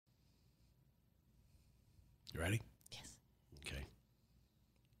You ready? Yes. Okay.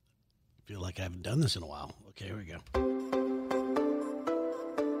 Feel like I haven't done this in a while. Okay, here we go.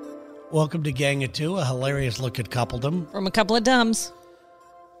 Welcome to Gang of Two, a hilarious look at coupledom. From a couple of dumbs.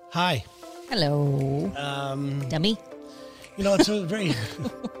 Hi. Hello. Dummy. You know, it's a very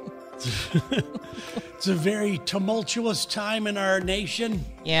it's a very tumultuous time in our nation.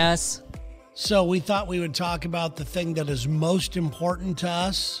 Yes. So we thought we would talk about the thing that is most important to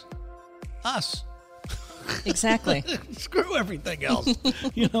us. Us. Exactly. Screw everything else.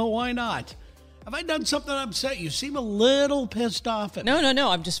 You know, why not? Have I done something upset? You seem a little pissed off at me. No.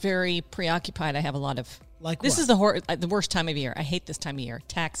 I'm just very preoccupied. I have a lot of... This is the worst time of year. I hate this time of year.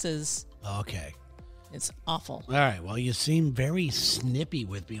 Taxes. Okay. It's awful. All right. Well, you seem very snippy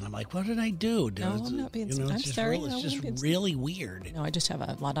with me. And I'm like, what did I do? No, I'm not being snippy. I'm sorry. It's just really weird. No, I just have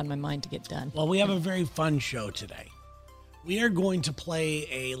a lot on my mind to get done. Well, we have a very fun show today. We are going to play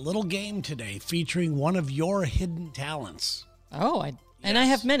a little game today featuring one of your hidden talents. Oh, and I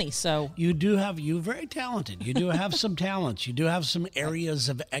have many, so... You're very talented. You do have some talents. You do have some areas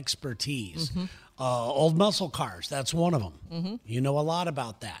of expertise. Mm-hmm. Old muscle cars, that's one of them. Mm-hmm. You know a lot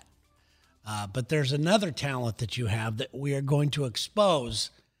about that. But there's another talent that you have that we are going to expose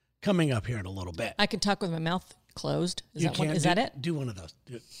coming up here in a little bit. I can talk with my mouth closed. Is Is that it? Do one of those.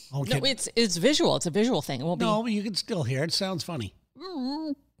 Okay. No, it's visual. It's a visual thing. It won't be... No, but you can still hear it. It sounds funny.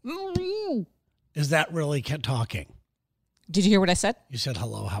 Is that really talking? Did you hear what I said? You said,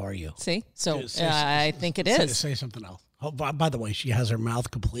 hello, how are you? See? So I think it is. Say something else. Oh, by the way, she has her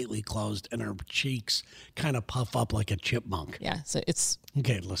mouth completely closed and her cheeks kind of puff up like a chipmunk. Yeah, so it's...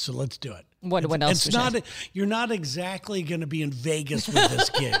 Okay, so let's do it. What else? It's not. You're not exactly going to be in Vegas with this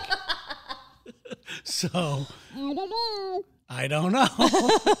gig. So... I don't know.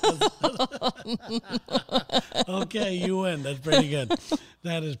 Okay, you win. That's pretty good.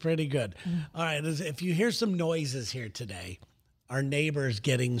 That is pretty good. All right, if you hear some noises here today, our neighbor's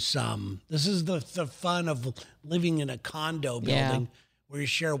getting some. This is the fun of living in a condo building where you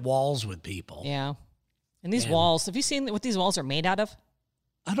share walls with people. Yeah. And these walls, have you seen what these walls are made out of?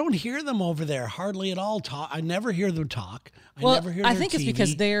 I don't hear them over there hardly at all. I never hear them talk. I think it's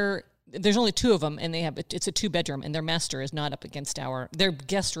because there's only two of them, and it's a 2-bedroom, and their master is not up against their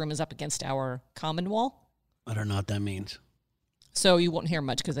guest room is up against our common wall. I don't know what that means. So you won't hear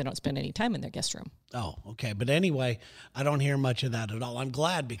much because they don't spend any time in their guest room. Oh, okay. But anyway, I don't hear much of that at all. I'm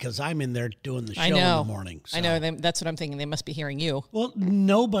glad because I'm in there doing the show in the morning. So. I know. That's what I'm thinking. They must be hearing you. Well,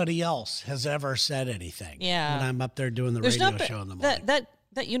 nobody else has ever said anything. Yeah. When I'm up there doing the radio show in the morning.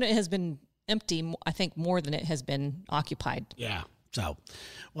 That unit has been empty, I think, more than it has been occupied. Yeah. So,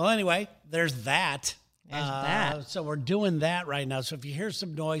 well, anyway, there's that. So we're doing that right now. So if you hear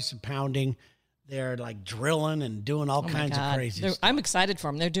some noise, some pounding, they're like drilling and doing all kinds of crazy stuff. I'm excited for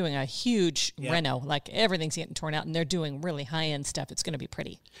them. They're doing a huge reno. Like everything's getting torn out, and they're doing really high-end stuff. It's going to be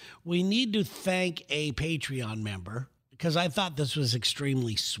pretty. We need to thank a Patreon member because I thought this was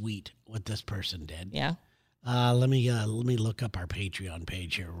extremely sweet what this person did. Yeah. Let me look up our Patreon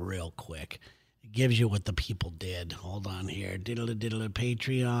page here real quick. It gives you what the people did. Hold on here. Diddle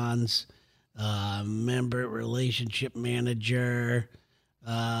Patreons, member relationship manager.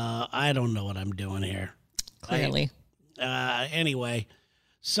 I don't know what I'm doing here. Clearly. Anyway,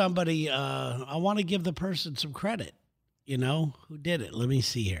 somebody, I want to give the person some credit, who did it. Let me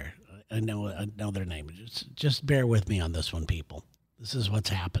see here. I know their name. Just bear with me on this one, people. This is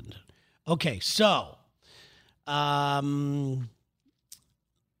what's happened. Okay. So,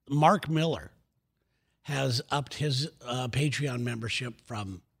 Mark Miller has upped his Patreon membership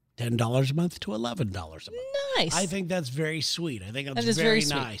from $10 a month to $11 a month. Nice. I think that's very sweet. I think that's very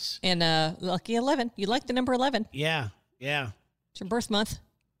nice. And lucky 11. You like the number 11? Yeah. It's your birth month.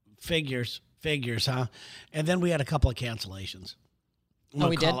 Figures, huh? And then we had a couple of cancellations.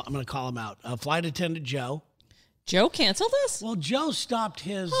 I'm going to call them out. Flight attendant Joe. Joe canceled this? Well, Joe stopped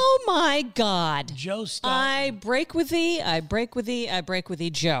his... Oh, my God. Joe stopped... I break with thee,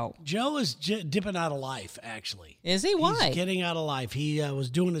 Joe. Joe is dipping out of life, actually. Is he? Why? He's getting out of life. He was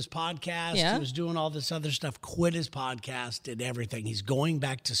doing his podcast. Yeah. He was doing all this other stuff, quit his podcast, did everything. He's going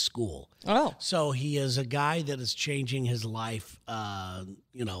back to school. Oh. So he is a guy that is changing his life,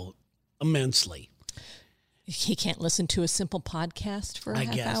 immensely. He can't listen to a simple podcast for a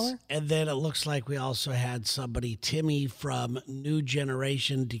half hour? And then it looks like we also had somebody, Timmy from New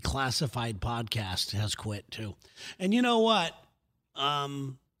Generation Declassified Podcast has quit too. And you know what?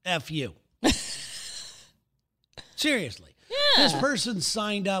 F you. Seriously. Yeah. This person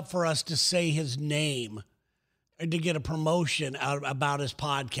signed up for us to say his name and to get a promotion about his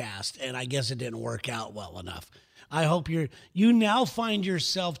podcast, and I guess it didn't work out well enough. I hope you now find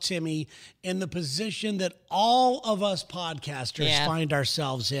yourself, Timmy, in the position that all of us podcasters find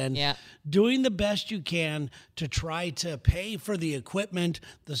ourselves in, doing the best you can to try to pay for the equipment,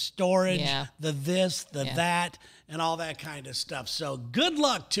 the storage, the this, the that, and all that kind of stuff. So good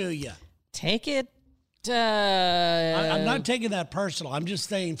luck to you. Take it. I'm not taking that personal. I'm just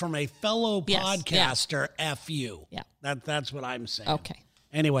saying from a fellow podcaster, F you. Yeah. That's what I'm saying. Okay.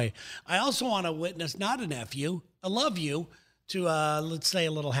 Anyway, I also want to witness not an F you, a love you, to let's say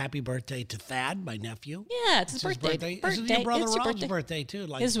a little happy birthday to Thad, my nephew. Yeah, it's his birthday. This is your brother Rob's birthday too.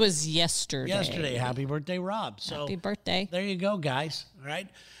 Like his was yesterday. Yesterday. Happy birthday, Rob. So happy birthday. There you go, guys. All right.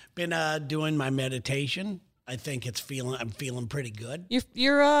 Been doing my meditation. I think I'm feeling pretty good.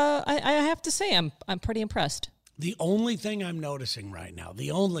 I have to say I'm pretty impressed. The only thing I'm noticing right now,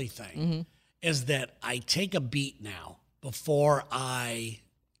 is that I take a beat now before I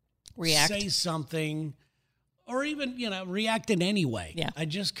say something or even, react in any way. Yeah. I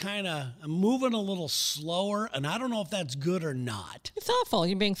just I'm moving a little slower, and I don't know if that's good or not. You're thoughtful.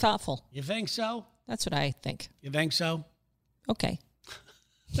 You're being thoughtful. You think so? That's what I think. You think so? Okay.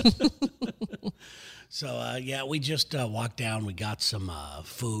 So, we just walked down. We got some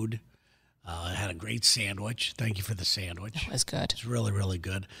food. Had a great sandwich. Thank you for the sandwich. That was good. It's really, really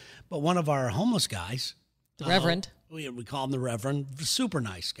good. But one of our homeless guys, the Reverend, we call him the Reverend, super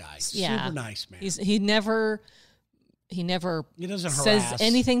nice guy. Yeah. Super nice man. He never doesn't says harass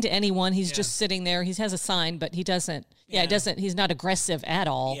anything to anyone. He's just sitting there. He has a sign, but he doesn't. Yeah, he doesn't. He's not aggressive at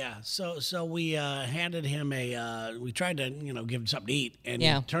all. Yeah. So we handed him we tried to give him something to eat, and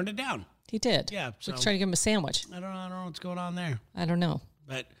he turned it down. He did. Yeah. So we tried to give him a sandwich. I don't know what's going on there. I don't know.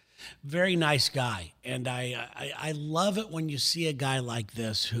 But very nice guy, and I love it when you see a guy like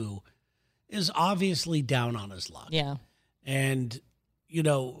this who is obviously down on his luck. Yeah. And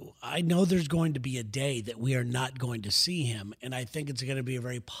I know there's going to be a day that we are not going to see him, and I think it's going to be a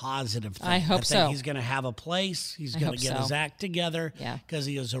very positive thing. I hope so. He's going to have a place. He's going to get his act together. Yeah. Because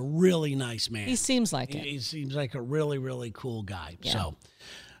he is a really nice man. He seems like it. He seems like a really, really cool guy. Yeah. So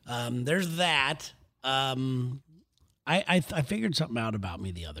there's that. I figured something out about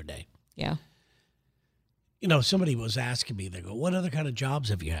me the other day. Yeah. Somebody was asking me, they go, what other kind of jobs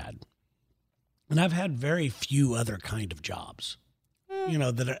have you had? And I've had very few other kind of jobs,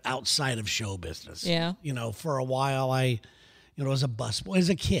 that are outside of show business. Yeah. For a while I, was a busboy as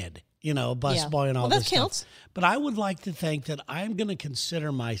a kid, busboy and all this that counts. stuff. But I would like to think that I'm going to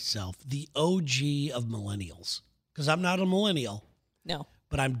consider myself the OG of millennials, because I'm not a millennial. No.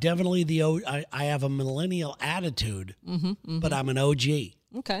 But I'm definitely I have a millennial attitude, but I'm an OG.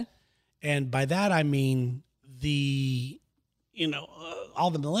 Okay. And by that, I mean all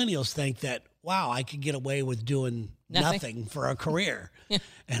the millennials think that, wow, I could get away with doing nothing for a career.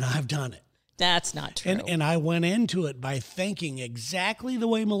 And I've done it. That's not true. And I went into it by thinking exactly the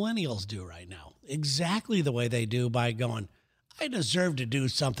way millennials do right now. Exactly the way they do by going, I deserve to do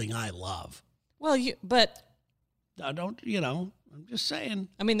something I love. Well, but I don't, I'm just saying.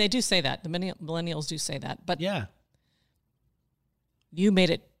 I mean, they do say that. The millennials do say that. But yeah, you made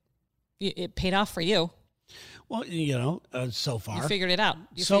it. It paid off for you. Well, so far. You figured it out.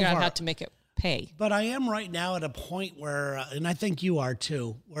 You figured out how to make it pay. But I am right now at a point where, and I think you are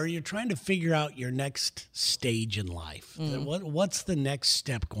too, where you're trying to figure out your next stage in life. What's the next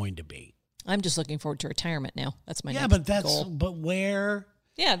step going to be? I'm just looking forward to retirement now. That's my next goal. But where?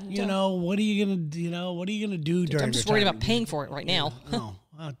 Yeah. What are you going to, what are you going to do during I'm just worried about paying for it right now.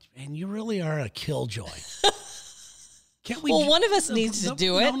 And you really are a killjoy. Can't we? Well, one of us needs to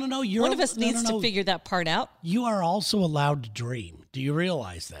do it. No. One of us needs to figure that part out. You are also allowed to dream. Do you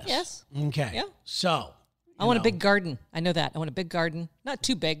realize this? Yes. Okay. Yeah. So. I want a big garden. I know that. I want a big garden. Not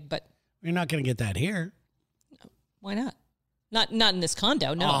too big, but. You're not going to get that here. Why not? Not in this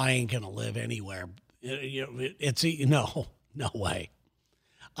condo, no. Oh, I ain't going to live anywhere. No way.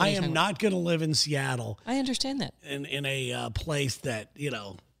 I am not going to live in Seattle. I understand that. In a place that,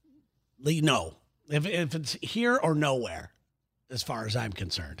 no. If it's here or nowhere, as far as I'm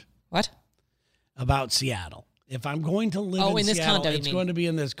concerned. What? About Seattle. If I'm going to live in this Seattle, condo, it's going to be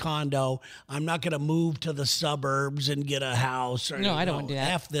in this condo. I'm not going to move to the suburbs and get a house. No, I don't want to do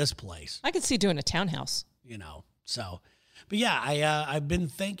that. F this place. I could see doing a townhouse. So. But yeah, I've been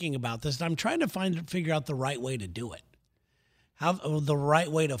thinking about this, and I'm trying to figure out the right way to do it. The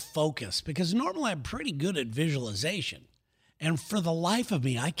right way to focus, because normally I'm pretty good at visualization. And for the life of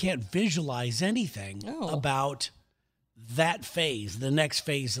me, I can't visualize anything about that phase, the next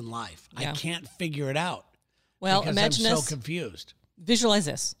phase in life. Yeah. I can't figure it out. Well, imagine I'm so confused. Visualize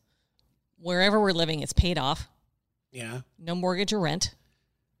this. Wherever we're living, it's paid off. Yeah. No mortgage or rent.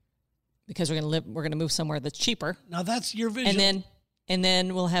 because we're gonna move somewhere that's cheaper. Now that's your vision. And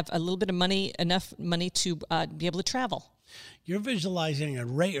then we'll have a little bit of money, enough money to be able to travel. You're visualizing a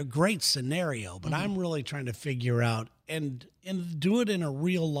great scenario, but I'm really trying to figure out and do it in a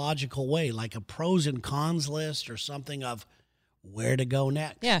real logical way, like a pros and cons list or something of where to go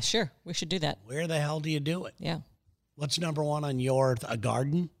next. Yeah, sure. We should do that. Where the hell do you do it? Yeah. What's number one on a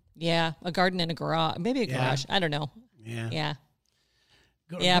garden? Yeah, a garden and a garage. Maybe a garage. I don't know. Yeah. Yeah.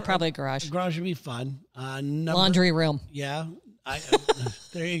 Yeah, probably a garage. Garage would be fun. Laundry room. Yeah.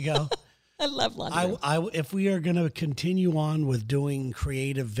 There you go. I love laundry room. If we are going to continue on with doing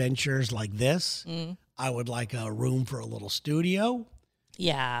creative ventures like this, I would like a room for a little studio.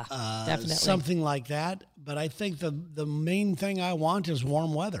 Yeah, definitely. Something like that. But I think the main thing I want is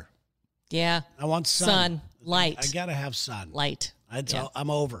warm weather. Yeah. I want sun. Light. I got to have sun. Light. I'm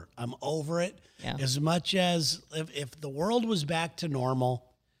over it. Yeah. As much as if the world was back to normal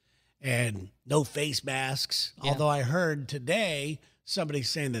and no face masks, although I heard today somebody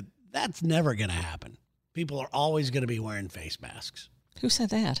saying that that's never going to happen. People are always going to be wearing face masks. Who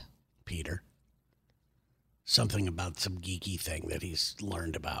said that? Peter. Something about some geeky thing that he's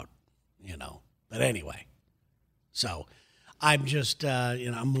learned about, But anyway, so I'm just,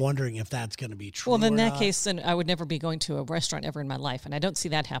 I'm wondering if that's going to be true. Well, in that case, then I would never be going to a restaurant ever in my life, and I don't see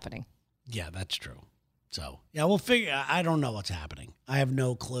that happening. Yeah, that's true. So, yeah, we'll figure. I don't know what's happening. I have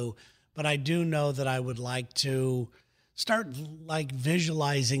no clue, but I do know that I would like to start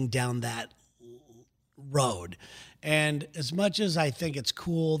visualizing down that road. And as much as I think it's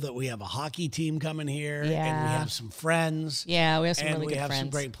cool that we have a hockey team coming here and we have some friends. Yeah, we have some really good friends. And we have some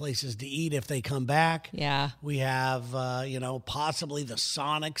great places to eat if they come back. Yeah. We have, possibly the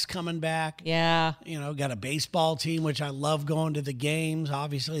Sonics coming back. Yeah. Got a baseball team, which I love going to the games.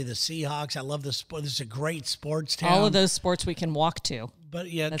 Obviously, the Seahawks. I love the sport. This is a great sports town. All of those sports we can walk to. But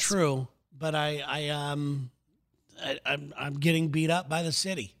true. But I'm getting beat up by the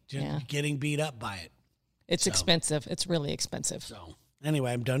city. Getting beat up by it. It's expensive. It's really expensive. So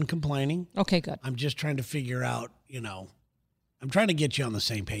anyway, I'm done complaining. Okay, good. I'm just trying to figure out, I'm trying to get you on the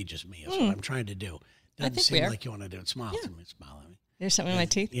same page as me. That's what I'm trying to do. Doesn't seem like you want to do it. Smile to me. Smile at me. There's something in my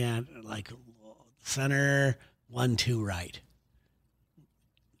teeth? Yeah, like center, 1, 2, right.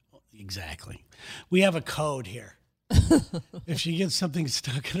 Exactly. We have a code here. If she gets something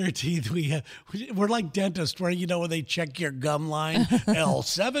stuck in her teeth, we're like dentists where, when they check your gum line,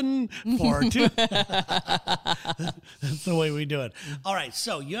 L742. That's the way we do it. All right.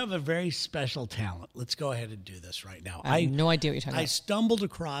 So you have a very special talent. Let's go ahead and do this right now. I have no idea what you're talking about. I stumbled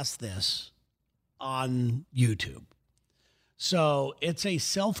across this on YouTube. So it's a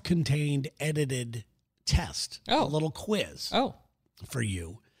self-contained edited test, a little quiz for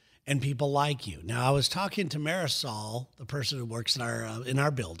you. And people like you. Now, I was talking to Marisol, the person who works in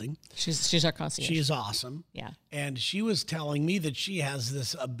our building. She's our concierge. She's awesome. Yeah. And she was telling me that she has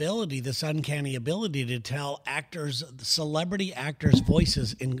this ability, this uncanny ability to tell celebrity actors'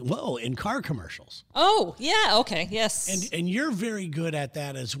 voices in car commercials. Oh, yeah. Okay. Yes. And you're very good at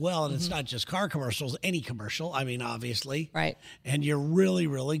that as well. And it's not just car commercials, any commercial. I mean, obviously. Right. And you're really,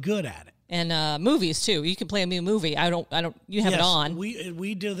 really good at it. And movies too. You can play a new movie. You have it on.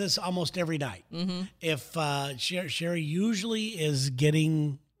 We do this almost every night. Mm-hmm. If Sherry usually is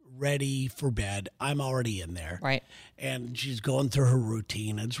getting ready for bed, I'm already in there. Right. And she's going through her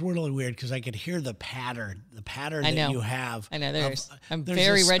routine. It's really weird because I could hear the pattern that you have. I know. I'm there's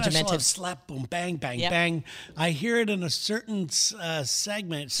very a regimented. Of slap, boom, bang, bang, bang. I hear it in a certain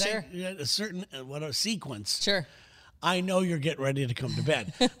segment, a certain sequence. Sure. I know you're getting ready to come to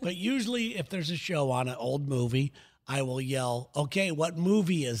bed. But usually if there's a show on an old movie, I will yell, okay, what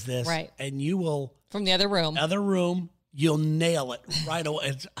movie is this? Right. And you will... From the other room. You'll nail it right away.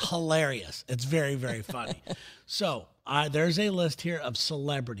 It's hilarious. It's very, very funny. So there's a list here of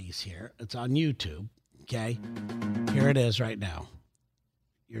celebrities here. It's on YouTube. Okay. Here it is right now.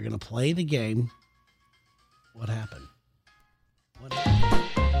 You're going to play the game. What happened? I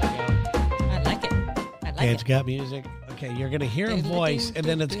like it. Okay, it's got music. Okay, you're going to hear a voice, and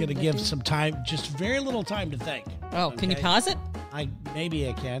then it's going to give some time, just very little time to think. Oh, okay? Can you pause it? Maybe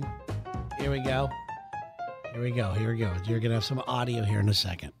I can. Here we go. You're going to have some audio here in a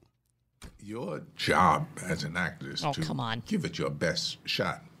second. Your job as an actor is to come on. give it your best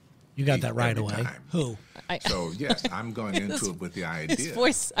shot. You got that right away. Time. Who? So, yes, I'm going into it with the idea. His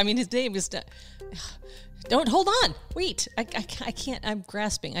voice, his name is... Don't, hold on. Wait. I can't. I'm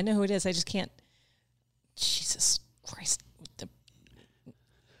grasping. I know who it is. I just can't. Jesus Christ.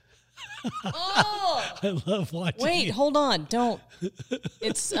 Oh! I love watching Wait, you. Hold on. Don't.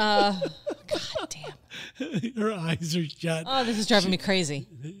 It's, God damn. Her eyes are shut. Oh, this is driving me crazy.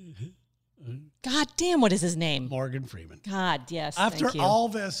 God damn, what is his name? Morgan Freeman. God, yes. After thank you. all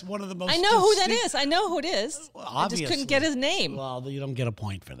this, one of the most I know who that is. I know who it is. Well, I just couldn't get his name. Well, you don't get a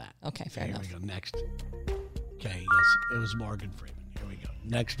point for that. Okay, fair enough. Here we go. Next. Okay, yes, it was Morgan Freeman. Here we go.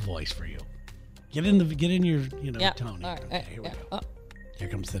 Next voice for you. Get in your Yep. tone. Here. All right. Okay, here we go. Oh. Here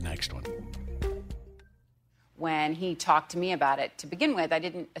comes the next one. When he talked to me about it to begin with, I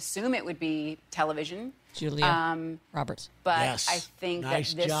didn't assume it would be television. Julia Roberts. But Yes. I think Nice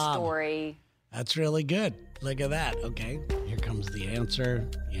that this job. story... That's really good. Look at that. Okay, here comes the answer.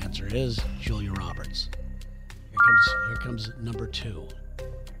 The answer is Julia Roberts. Here comes number 2.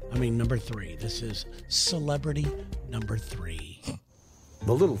 Number 3. This is celebrity number 3.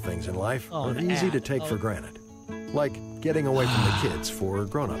 The little things in life are an easy to ad. take for granted. Like getting away from the kids for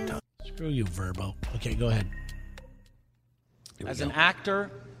grown-up time. Screw you, Verbo. Okay, go ahead. Here we As go. an actor,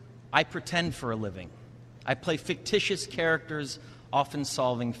 I pretend for a living. I play fictitious characters, often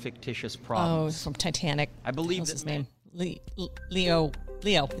solving fictitious Oh, problems. from Titanic. I believe What's that his name? Leo.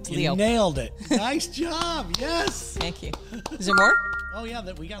 It's You Leo. nailed it. Nice job. Yes. Thank you. Is there more? Oh, yeah,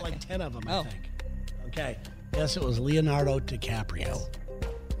 we got like 10 of them, I Oh. think. Okay. Yes, it was Leonardo DiCaprio.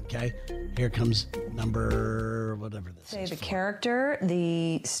 Okay. Here comes number whatever this Say is. the for. character,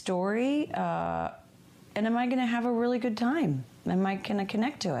 the story, and am I going to have a really good time? Am I going to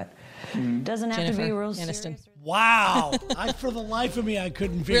connect to it? Doesn't have to be Jennifer real Aniston. serious. Wow. For the life of me, I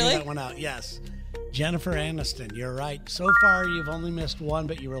couldn't figure Really? that one out. Yes. Jennifer Aniston. You're right. So far, you've only missed one,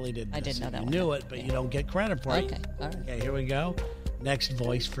 but you really did. I did know that You one. knew it, but you don't get credit for it. Okay, all right. Okay, here we go. Next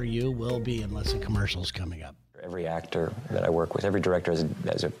voice for you will be, unless a commercial's coming up. Every actor that I work with, every director has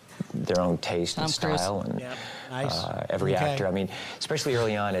their own taste Tom and Cruise. style, and Yep. Nice. every Okay. actor. Especially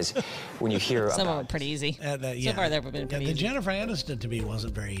early on, is when you hear Some of them about are pretty easy. Yeah. So far, they've been pretty The easy. Jennifer Aniston to me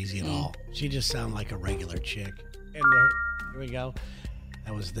wasn't very easy at all. She just sounded like a regular chick. And here we go.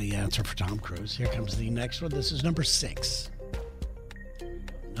 That was the answer for Tom Cruise. Here comes the next one. This is number 6.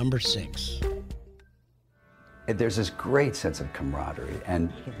 Number 6. There's this great sense of camaraderie,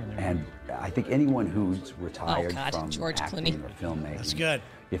 and I think anyone who's retired God, from George acting Clooney. or filmmaking, That's good.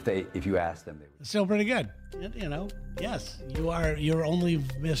 If you ask them, they would. Still pretty good. Yes, you're only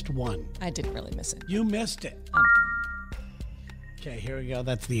missed one. I didn't really miss it. You missed it. Okay, here we go.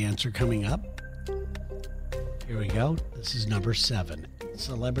 That's the answer coming up. Here we go. This is number 7.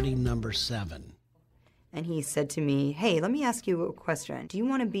 Celebrity number 7. And he said to me, "Hey, let me ask you a question. Do you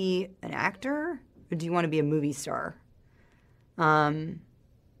want to be an actor or do you want to be a movie star?" And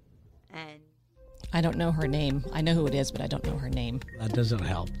I don't know her name. I know who it is, but I don't know her name. That doesn't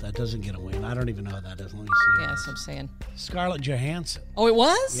help. That doesn't get a win. I don't even know who that is. Let me see. Yeah, that's what I'm saying. Scarlett Johansson. Oh, it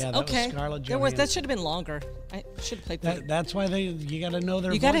was? Yeah, that was okay. Scarlett That Johansson. should have been longer. I should have played that. That's why you got to know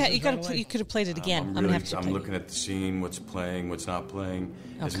their You voices got right to. away. You could have played it again. I'm gonna have to. I'm play looking at the scene, what's playing, what's not playing,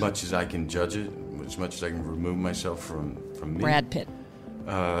 as Okay. much as I can judge it, as much as I can remove myself from me. Brad Pitt.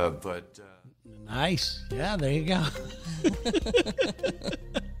 But Nice. Yeah, there you go.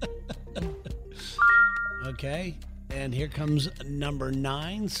 Okay. And here comes number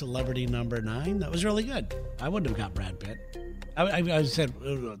 9, celebrity number 9. That was really good. I wouldn't have got Brad Pitt. I said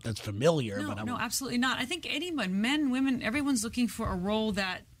that's familiar, but No, absolutely not. I think anyone, men, women, everyone's looking for a role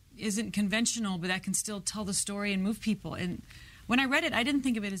that isn't conventional, but that can still tell the story and move people. And when I read it, I didn't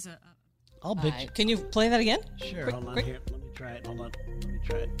think of it as a... I'll bitch. Can you play that again? Sure. Quick, Hold on quick. here. Let me try it. Hold on. Let me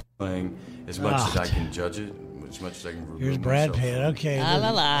try it. playing, as much as I can judge it, as much as I can remove Here's Brad myself Pitt. from- Okay. La, la,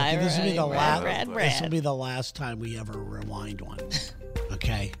 la, okay, this will be the last. Brad. This will be the last time we ever rewind one.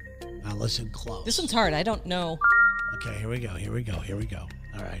 Okay. Now listen close. This one's hard. I don't know. Okay. Here we go.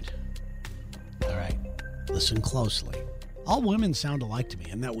 All right. Listen closely. All women sound alike to me.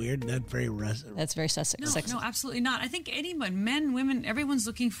 Isn't that weird? That's very sexist. No, absolutely not. I think anyone, men, women, everyone's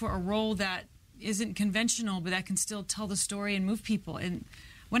looking for a role that isn't conventional, but that can still tell the story and move people. And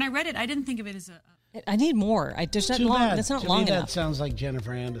when I read it, I didn't think of it as a... I need more. There's not Too long. bad. That's not To long me, enough. That sounds like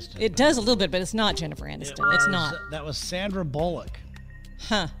Jennifer Aniston. It does a little bit, but it's not Jennifer Aniston. It's not. That was Sandra Bullock.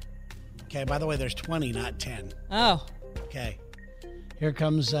 Huh. Okay. By the way, there's 20, not 10. Oh. Okay. Here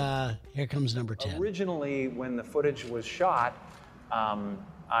comes number 10. Originally, when the footage was shot,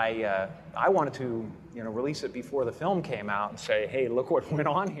 I wanted to release it before the film came out and say, hey, look what went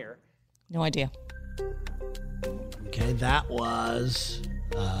on here. No idea. Okay, that was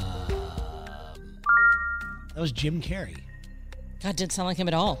Jim Carrey. God, didn't sound like him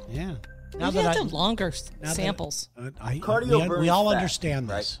at all. Yeah. Now that the longer now samples. Cardio burns we all fat, understand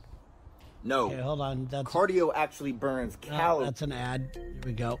this. right? No. Okay, hold on. Cardio actually burns calories. That's an ad. Here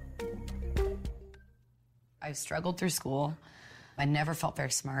we go. I struggled through school. I never felt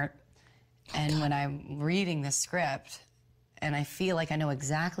very smart. And when I'm reading the script, and I feel like I know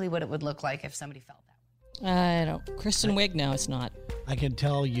exactly what it would look like if somebody felt that. I don't. Kristen Wiig? No, it's not. I can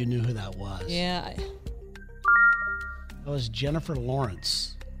tell you knew who that was. Yeah. That was Jennifer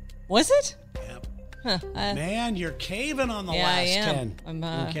Lawrence. Was it? Yep. Huh. Man, you're caving on the Yeah, last I am. 10. I'm,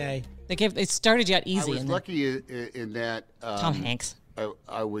 okay. It started you out easy. I was and then- lucky in that Tom Hanks.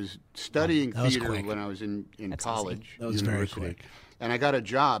 I was studying that was theater quick. when I was in That's college. easy. That was very university. quick. And I got a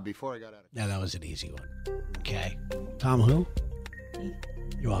job before I got out of Yeah, that was an easy one. Okay. Tom who?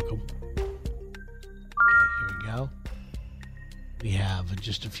 You're welcome. Okay, here we go. We have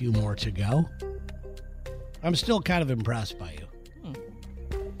just a few more to go. I'm still kind of impressed by you.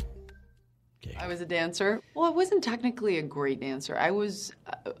 I was a dancer. Well, I wasn't technically a great dancer. I was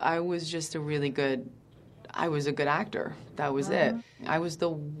just a really good. I was a good actor. That was it. I was the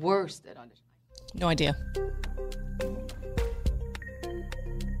worst at auditioning. No idea.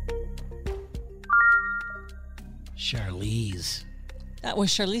 Charlize. That was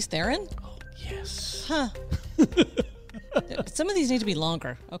Charlize Theron? Oh, yes. Huh. Some of these need to be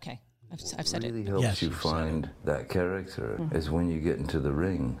longer. Okay. I've said really it. helps you find that character is when you get into the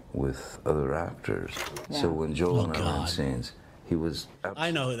ring with other actors. So when Joel and I were in scenes, he was...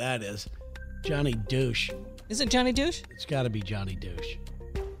 I know who that is. Johnny Douche. Is it Johnny Douche? It's got to be Johnny Douche.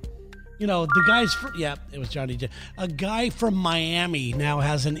 You know, the guy's... Yeah, it was Johnny Douche. A guy from Miami now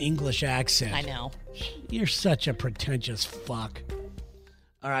has an English accent. I know. You're such a pretentious fuck.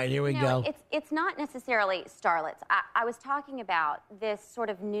 All right, here we go. It's not necessarily starlets. I was talking about this sort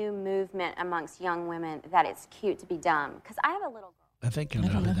of new movement amongst young women that it's cute to be dumb. Because I have a little girl. I think I know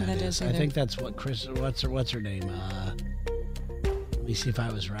who that is. I think that's what Chris... What's her name? Let me see if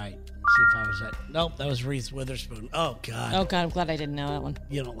I was right. See if I was at... Nope, that was Reese Witherspoon. Oh, God. Oh, God, I'm glad I didn't know that one.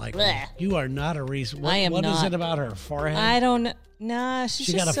 You don't like Blech. her. You are not a Reese. I am What not. is it about her forehead? I don't know. Nah, she's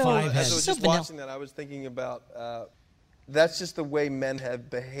She just got a so, 5 head. As I was so just vanilla. watching that, I was thinking about that's just the way men have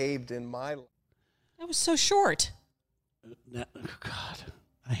behaved in my life. That was so short. God,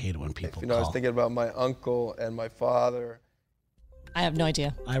 I hate it when people I was call. thinking about my uncle and my father. I have no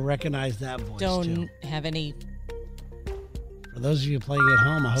idea. I recognize that voice, Don't too. have any. For those of you playing at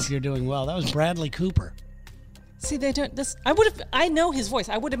home, I hope you're doing well. That was Bradley Cooper. See, they don't. This. I would have. I know his voice.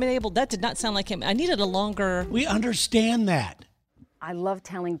 I would have been able. That did not sound like him. I needed a longer. We understand that. I love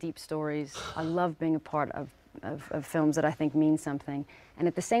telling deep stories. I love being a part of films that I think mean something. And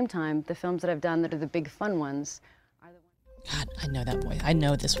at the same time, the films that I've done that are the big fun ones are the ones. God, I know that voice. I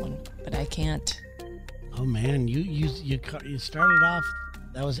know this one, but I can't. Oh, man, you started off,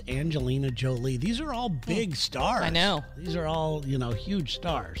 that was Angelina Jolie. These are all big stars. I know. These are all, huge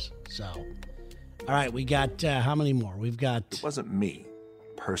stars. So, all right, we got, how many more? We've got... It wasn't me,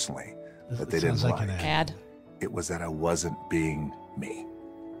 personally, that they sounds didn't like like. an ad. It was that I wasn't being me.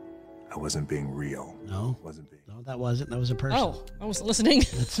 I wasn't being real. No? Wasn't being. No, that wasn't. That was a person. Oh, I was listening. It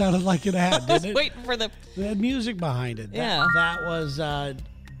sounded like an ad, I was didn't it? waiting for the. It had music behind it. Yeah. That was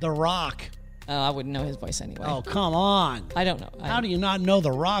The Rock. Oh, I wouldn't know his voice anyway. Oh, come on. I don't know. How do you not know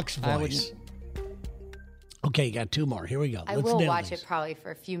The Rock's I voice? Okay, you got 2 more. Here we go. I Let's will nail watch these. it probably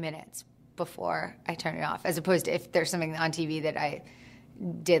for a few minutes before I turn it off, as opposed to if there's something on TV that I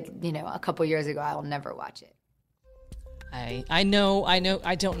did, a couple years ago, I'll never watch it. I know. I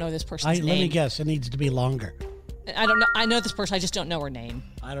don't know this person's name. Let me guess. It needs to be longer. I don't know. I know this person. I just don't know her name.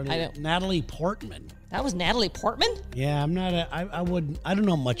 I don't know. Natalie Portman. That was Natalie Portman? Yeah, I'm not I don't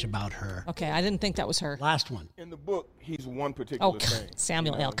know much about her. Okay, I didn't think that was her. Last one. In the book, he's one particular thing.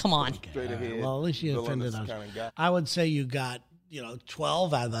 Samuel L. Come on. Straight ahead. Well, at least you offended us. I would say you got,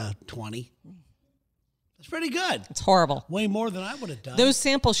 12 out of the 20. That's pretty good. It's horrible. Way more than I would have done. Those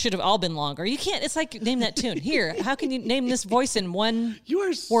samples should have all been longer. You can't. It's like name that tune. Here, how can you name this voice in one You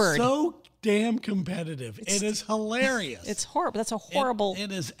are word? so damn competitive. It is hilarious. It's horrible. That's a horrible.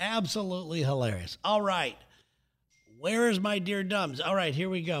 It is absolutely hilarious. All right. Where is my Dear Dumbs? All right, here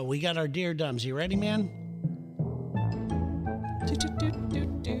we go. We got our Dear Dumbs. You ready, man?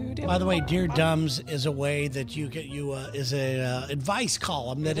 By the way, Dear Dumbs is a way that is a advice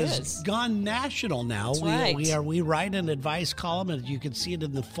column that has gone national now. We write an advice column, and you can see it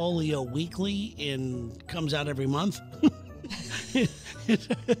in the Folio Weekly. Comes out every month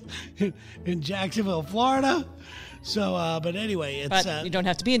in Jacksonville, Florida. So, but anyway, it's. But you don't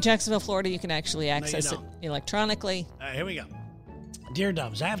have to be in Jacksonville, Florida. You can actually access it electronically. All right, here we go. Dear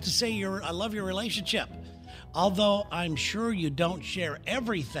Dumbs, I have to say I love your relationship. Although I'm sure you don't share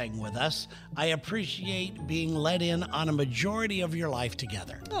everything with us, I appreciate being let in on a majority of your life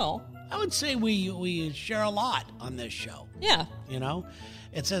together. Oh. I would say we share a lot on this show. Yeah.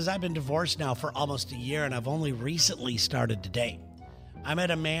 It says, I've been divorced now for almost a year, and I've only recently started to date. I met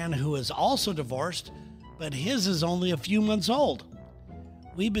a man who is also divorced, but his is only a few months old.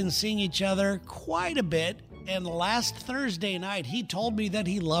 We've been seeing each other quite a bit, and last Thursday night, he told me that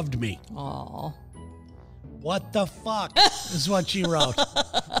he loved me. Aww. What the fuck is what she wrote.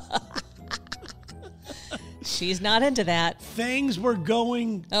 She's not into that. Things were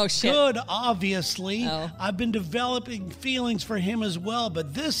going good, obviously. Oh. I've been developing feelings for him as well,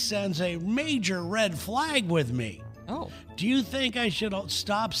 but this sends a major red flag with me. Oh. Do you think I should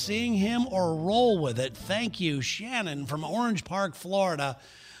stop seeing him or roll with it? Thank you, Shannon from Orange Park, Florida.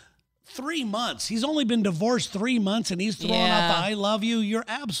 3 months. He's only been divorced 3 months and he's throwing out the I love you. You're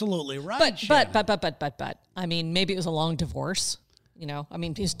absolutely right. But. I mean, maybe it was a long divorce. You know, I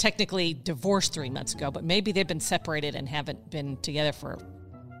mean, he's technically divorced 3 months ago, but maybe they've been separated and haven't been together for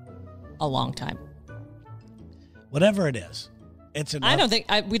a long time. Whatever it is, it's enough. I don't think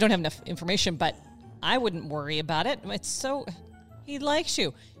we don't have enough information, but I wouldn't worry about it. It's so, he likes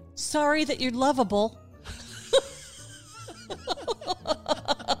you. Sorry that you're lovable.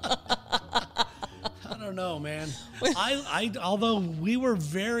 I don't know, man. I although we were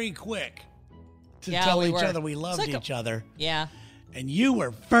very quick to tell each other we loved each other. Yeah. And you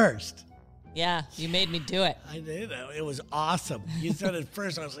were first. Yeah, you made me do it. I did. It was awesome. You said it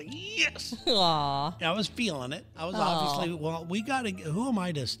first. I was like, yes. Aw. I was feeling it. I was Aw. obviously, well, we got to, who am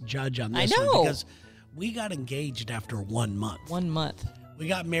I to judge on this? I know. One? Because we got engaged after 1 month. 1 month. We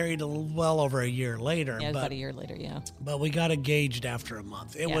got married well over a year later. Yeah, about a year later, yeah. But we got engaged after a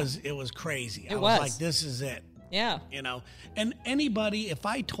month. It was crazy. I was like, this is it. Yeah. You know, and anybody, if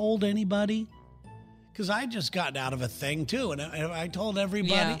I told anybody, because I just gotten out of a thing too, and I told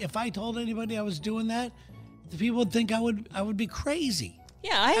everybody, if I told anybody I was doing that, the people would think I would be crazy.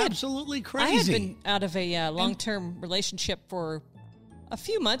 Yeah, I had absolutely crazy. I had been out of a long-term relationship for a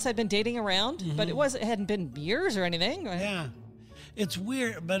few months. I'd been dating around, but it hadn't been years or anything. Yeah. It's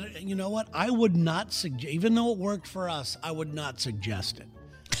weird, but you know what? I would not suggest, even though it worked for us, I would not suggest it.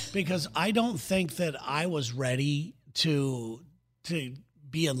 Because I don't think that I was ready to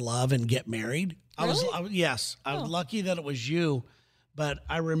be in love and get married. Really? I was lucky that it was you, but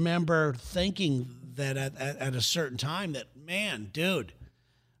I remember thinking that at a certain time that, man, dude,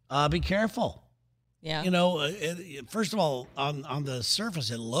 be careful. Yeah. You know, first of all, on the surface,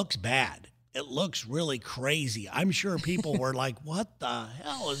 it looks bad. It looks really crazy. I'm sure people were like, what the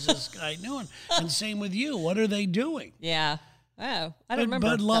hell is this guy doing? And same with you. What are they doing? Yeah. Oh, I don't remember.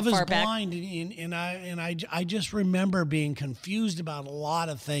 But love that is far back. blind, and I just remember being confused about a lot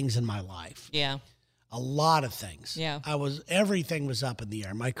of things in my life. Yeah. A lot of things. Yeah. Everything was up in the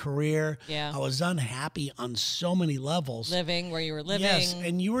air. My career. Yeah. I was unhappy on so many levels. Living where you were living. Yes,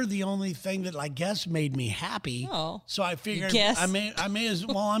 and you were the only thing that I guess made me happy. Oh. So I figured guess? I may as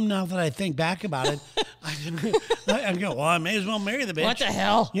well. I'm now that I think back about it, I go, well, I may as well marry the bitch. What the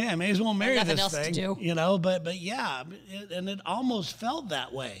hell? Yeah, I may as well marry nothing this else to thing. do. You know, but yeah, and it almost felt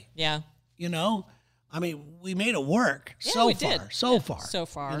that way. Yeah. You know, I mean, we made it work Yeah, we did. so Yeah, far. so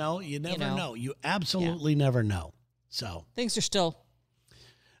far. You know, you never know. know. You absolutely never know. So Things are still.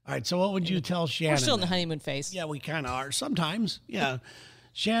 all right. So what would you tell Shannon? We're still in the then? honeymoon phase. Yeah, we kind of are sometimes. Yeah,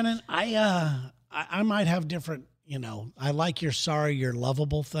 Shannon, I might have different. You know, I like your sorry, you're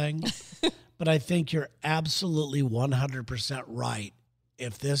lovable thing, but I think you're absolutely 100% right.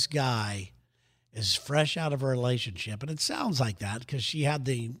 If this guy is fresh out of a relationship, and it sounds like that because she had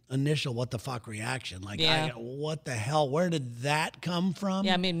the initial what the fuck reaction, like, Yeah. what the hell? Where did that come from?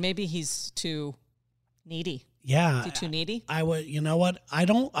 Yeah, I mean, maybe he's too needy. Yeah, Is he too needy? I would. You know what? I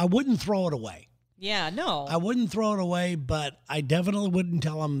wouldn't throw it away. Yeah, no. I wouldn't throw it away, but I definitely wouldn't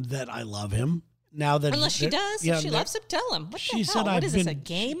tell him that I love him. Now that Unless she does. yeah, if she loves him, tell him. What she the said hell? What I've is this, been- a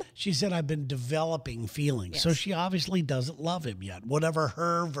game? She said I've been developing feelings, so Yes. she obviously doesn't love him yet. Whatever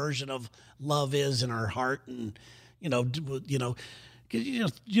her version of love is in her heart, and you know, 'cause you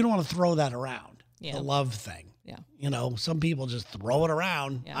don't want to throw that around. Yeah. The love thing. Yeah. You know, some people just throw it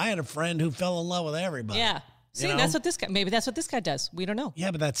around. Yeah. I had a friend who fell in love with everybody. Yeah. See, know? that's what this guy, maybe that's what this guy does. We don't know.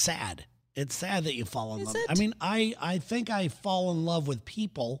 Yeah, but that's sad. It's sad that you fall in Is love. it? I mean, I think I fall in love with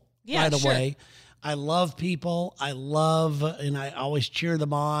people Yeah, right sure. away. I love people. And I always cheer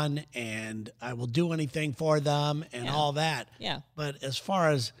them on, and I will do anything for them and Yeah. all that. Yeah. But as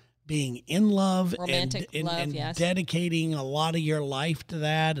far as being in love Romantic and love, yes. dedicating a lot of your life to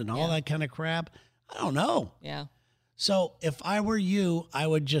that and all Yeah. that kind of crap, I don't know. Yeah. So if I were you, I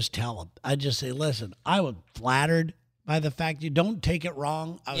would just tell him. I'd just say, listen, I was flattered by the fact you don't take it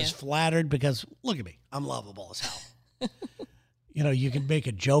wrong. I was Yeah. flattered because look at me. I'm lovable as hell. You know, you can make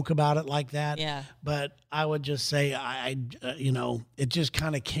a joke about it like that. Yeah. But I would just say, it just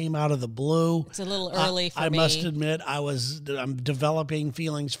kind of came out of the blue. It's a little early for I me. must admit, I'm developing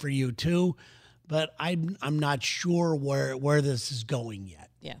feelings for you too. but I'm not sure where this is going yet.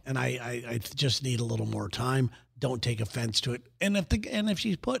 Yeah. And I just need a little more time. Don't take offense to it. And if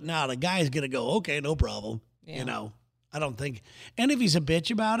she's putting out, a guy's gonna go, okay, no problem. Yeah. You know, I don't think. And if he's a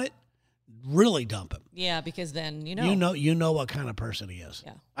bitch about it, really dump him. Yeah, because then you know what kind of person he is.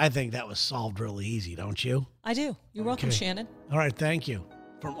 Yeah. I think that was solved really easy, don't you? I do. You're welcome, Okay. Shannon. All right, thank you.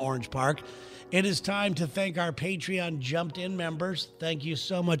 From Orange Park. It is time to thank our Patreon Jumped In members. Thank you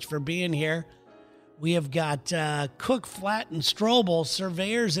so much for being here. We have got Cook, Flat, and Strobel,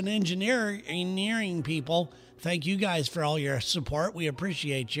 surveyors and engineering people. Thank you guys for all your support. We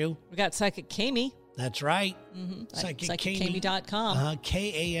appreciate you. We got Psychic Kami. That's right. Mm-hmm. PsychicKami.com.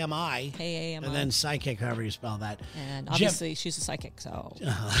 K-A-M-I. K-A-M-I. And then psychic, however you spell that. And obviously she's a psychic, so.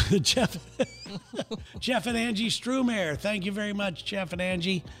 Jeff and Angie Strumer. Thank you very much, Jeff and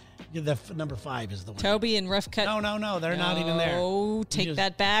Angie. The number 5 is the one. Toby and Rough Cut. No, they're not even there. Oh, take just-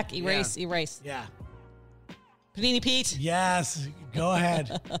 that back. Erase. Yeah. Panini Pete. Yes, go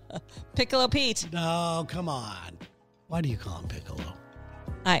ahead. Piccolo Pete. No, come on. Why do you call him Piccolo?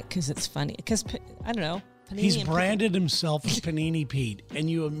 Because it's funny. Because, I don't know. Panini He's and branded himself as Panini Pete, and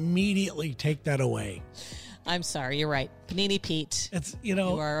you immediately take that away. I'm sorry. You're right. Panini Pete. It's, you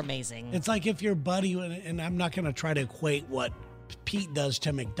know. You are amazing. It's like if your buddy, and I'm not going to try to equate what Pete does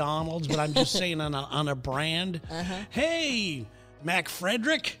to McDonald's, but I'm just saying on a brand. Uh-huh. Hey, Mac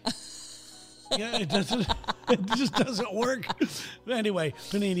Frederick. Yeah, it just doesn't work. Anyway,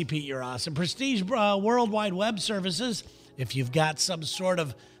 Panini Pete, you're awesome. Prestige Worldwide Web Services. If you've got some sort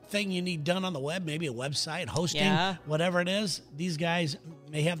of thing you need done on the web, maybe a website, hosting, whatever it is, these guys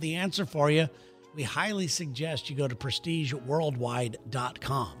may have the answer for you. We highly suggest you go to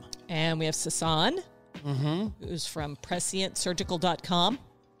prestigeworldwide.com. And we have Sasan, who's from prescientsurgical.com.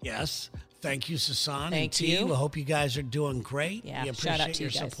 Yes. Thank you, Sasan. Thank and T. you. We hope you guys are doing great. Yeah, We shout out appreciate to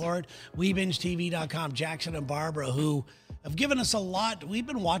your you guys. support. WeBingeTV.com, Jackson and Barbara, who have given us a lot. We've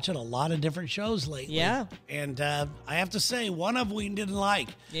been watching a lot of different shows lately. Yeah. And I have to say, one of we didn't like.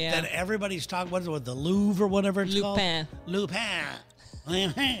 Yeah. That everybody's talking, what is it, the Louvre or whatever it's Lupin. called?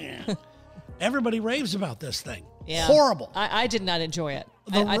 Lupin. Everybody raves about this thing. Yeah. Horrible. I did not enjoy it.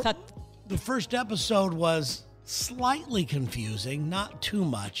 I thought The first episode was slightly confusing, not too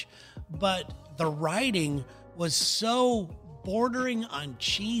much, but the writing was so bordering on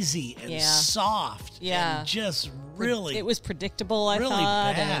cheesy and soft and just really it was predictable, I really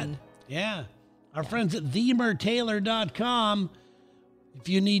thought. bad. And Yeah. Our friends at themertailor.com. If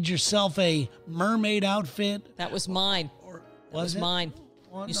you need yourself a mermaid outfit. that was mine. That was it? mine.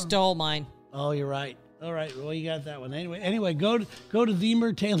 Well, You no. stole mine. Oh, you're right. All right. Well, you got that one. Anyway, go to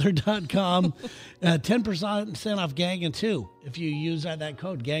themertailor.com. 10% off Gang of 2 if you use that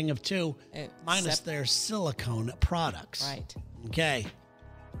code Gang of 2 minus their silicone products. Right. Okay.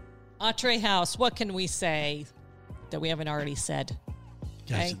 Entree House, what can we say that we haven't already said?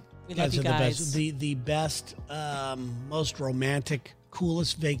 Guys, Okay? We love you are guys. the best, most romantic,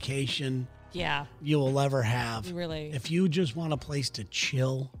 coolest vacation Yeah. you will ever have. We really- If you just want a place to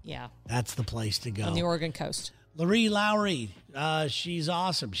chill, Yeah. that's the place to go. On the Oregon coast. Laree Lowry, she's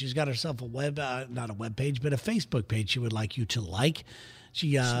awesome. She's got herself a not a web page, but a Facebook page she would like you to like.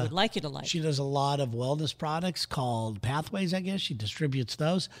 She would like you to like. She does a lot of wellness products called Pathways, I guess. She distributes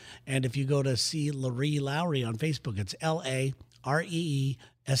those. And if you go to see Laree Lowry on Facebook, it's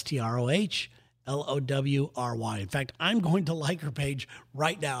LareeStrohLowry. In fact, I'm going to like her page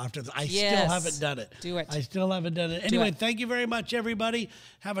right now after this. I still haven't done it. Do it. I still haven't done it. Anyway, thank you very much, everybody.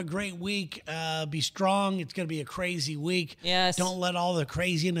 Have a great week. Be strong. It's going to be a crazy week. Yes. Don't let all the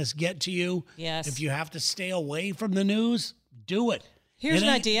craziness get to you. Yes. If you have to stay away from the news, do it. Here's It an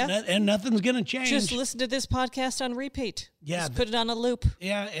ain't- idea. And nothing's going to change. Just listen to this podcast on repeat. Yeah, Just put it on a loop.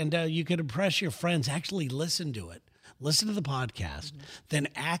 Yeah, and you could impress your friends. Actually listen to it. Listen to the podcast. Then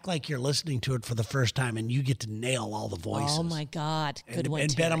act like you're listening to it for the first time, and you get to nail all the voices. Oh, my God. Good one, And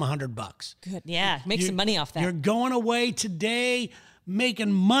bet Terry. them $100. Good. Yeah. Make some money off that. You're going away today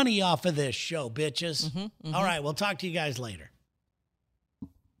making money off of this show, bitches. All right, we'll talk to you guys later.